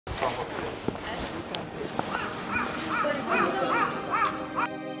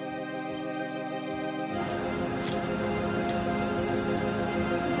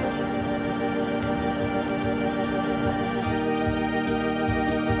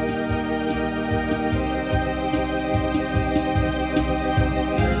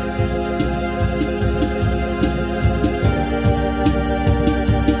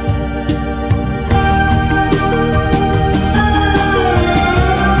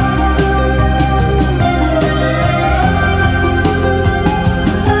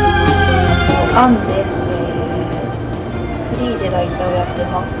アンです。フリーでライターをやって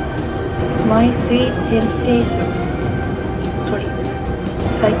ます。My Sweet Temptation is Trip。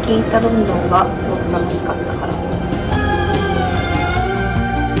最近行ったロンドンがすごく楽しかったから。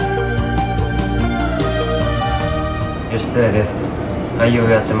Yoshitsuneです。俳優を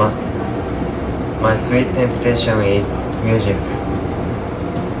やってます。My Sweet Temptation is Music。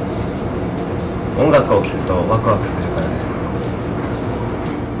音楽を聴くとワクワクするからです。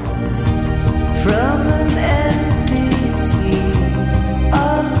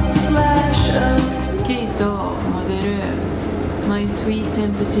ケイトモデル My Sweet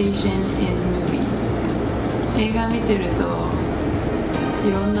Temptation is Movie。 映画見てると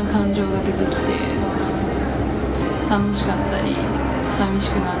いろんな感情が出てきて楽しかったり寂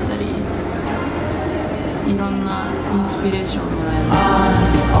しくなったりいろんなインスピレーションをもらえま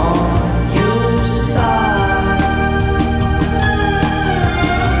す。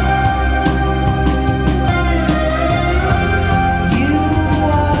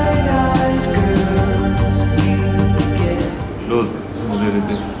ローズモデル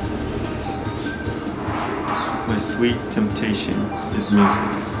です。My Sweet Temptation is Music。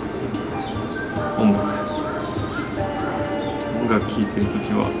 音楽聴いてると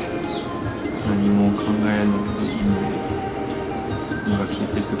きは何も考えなくていいので音楽聴い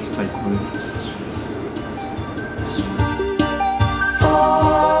てるとき最高です。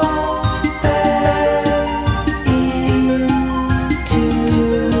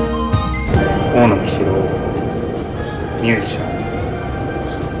大野キシロミュージシャン。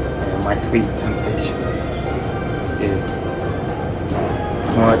My Sweet Temptation is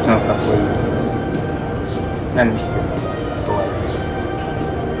友達の誘い何してたの断る。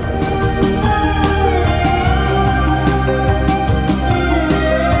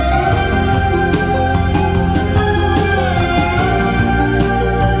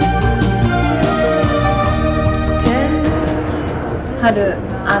春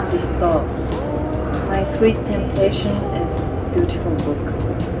アーティスト My Sweet Temptation is Beautiful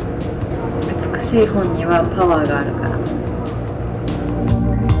Books。 美しい本にはパワーがあるから。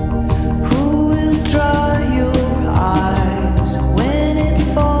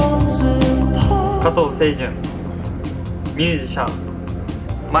加藤清純ミュージシャン。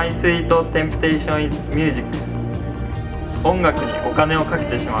 My Sweet Temptation is Music。 音楽にお金をかけ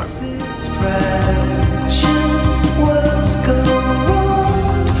てしまう。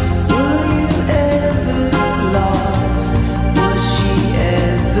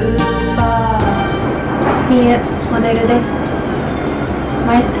みゆモデルです。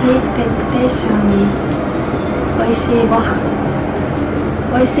 My Sweet Temptation is おいしいご飯。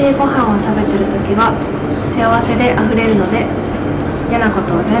おいしいご飯を食べてるときは幸せであふれるので嫌なこ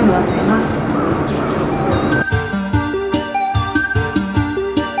とを全部忘れます。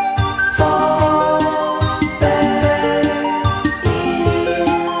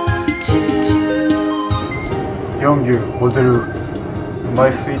ヨンギュモデル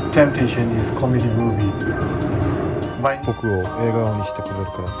My Sweet Temptation is Comedy Movie。 僕を映画にしてくれる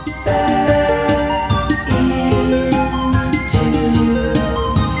から。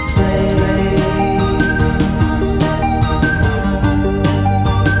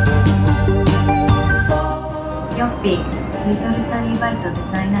ヨッピーリトルサニーバイトデ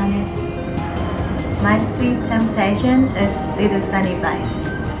ザイナーです。 My Sweet Temptation is Little Sunny Bite。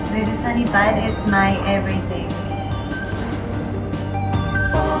 Little Sunny Bite is my everything。